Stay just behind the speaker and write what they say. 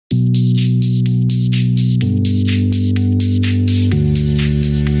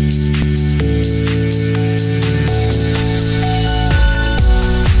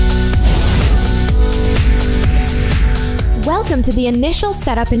the initial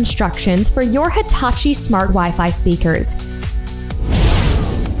setup instructions for your Hitachi smart Wi-Fi speakers.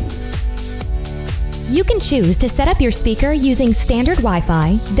 You can choose to set up your speaker using standard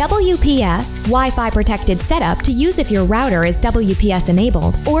Wi-Fi, WPS, Wi-Fi protected setup to use if your router is WPS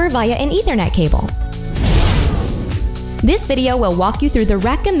enabled, or via an Ethernet cable. This video will walk you through the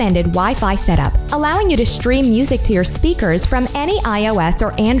recommended Wi-Fi setup, allowing you to stream music to your speakers from any iOS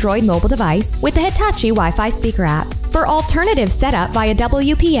or Android mobile device with the Hitachi Wi-Fi speaker app. For alternative setup via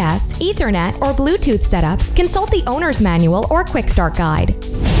WPS, Ethernet, or Bluetooth setup, consult the owner's manual or quick start guide.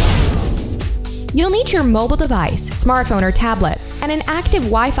 You'll need your mobile device, smartphone or tablet, and an active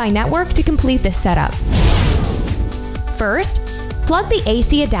Wi-Fi network to complete this setup. First, plug the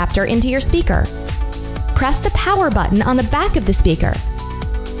AC adapter into your speaker. Press the power button on the back of the speaker.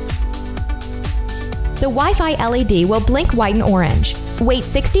 The Wi-Fi LED will blink white and orange. Wait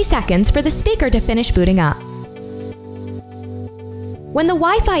 60 seconds for the speaker to finish booting up. When the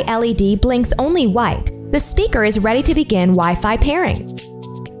Wi-Fi LED blinks only white, the speaker is ready to begin Wi-Fi pairing.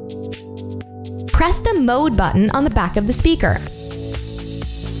 Press the mode button on the back of the speaker.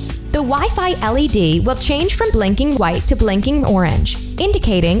 The Wi-Fi LED will change from blinking white to blinking orange,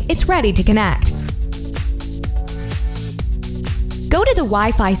 indicating it's ready to connect. Go to the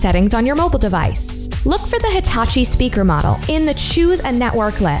Wi-Fi settings on your mobile device. Look for the Hitachi speaker model in the Choose a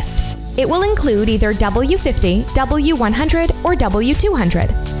Network list. It will include either W50, W100, or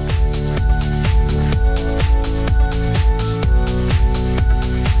W200.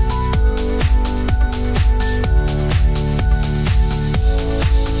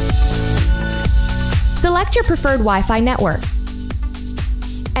 Select your preferred Wi-Fi network.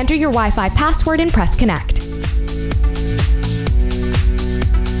 Enter your Wi-Fi password and press Connect.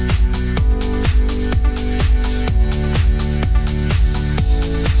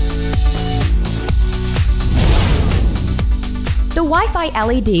 The Wi-Fi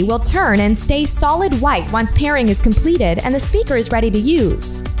LED will turn and stay solid white once pairing is completed and the speaker is ready to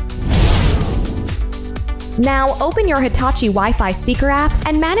use. Now open your Hitachi Wi-Fi speaker app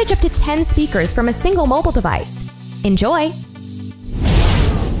and manage up to 10 speakers from a single mobile device. Enjoy!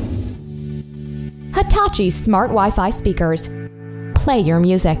 Hitachi Smart Wi-Fi Speakers. Play your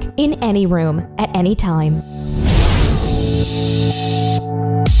music in any room, at any time.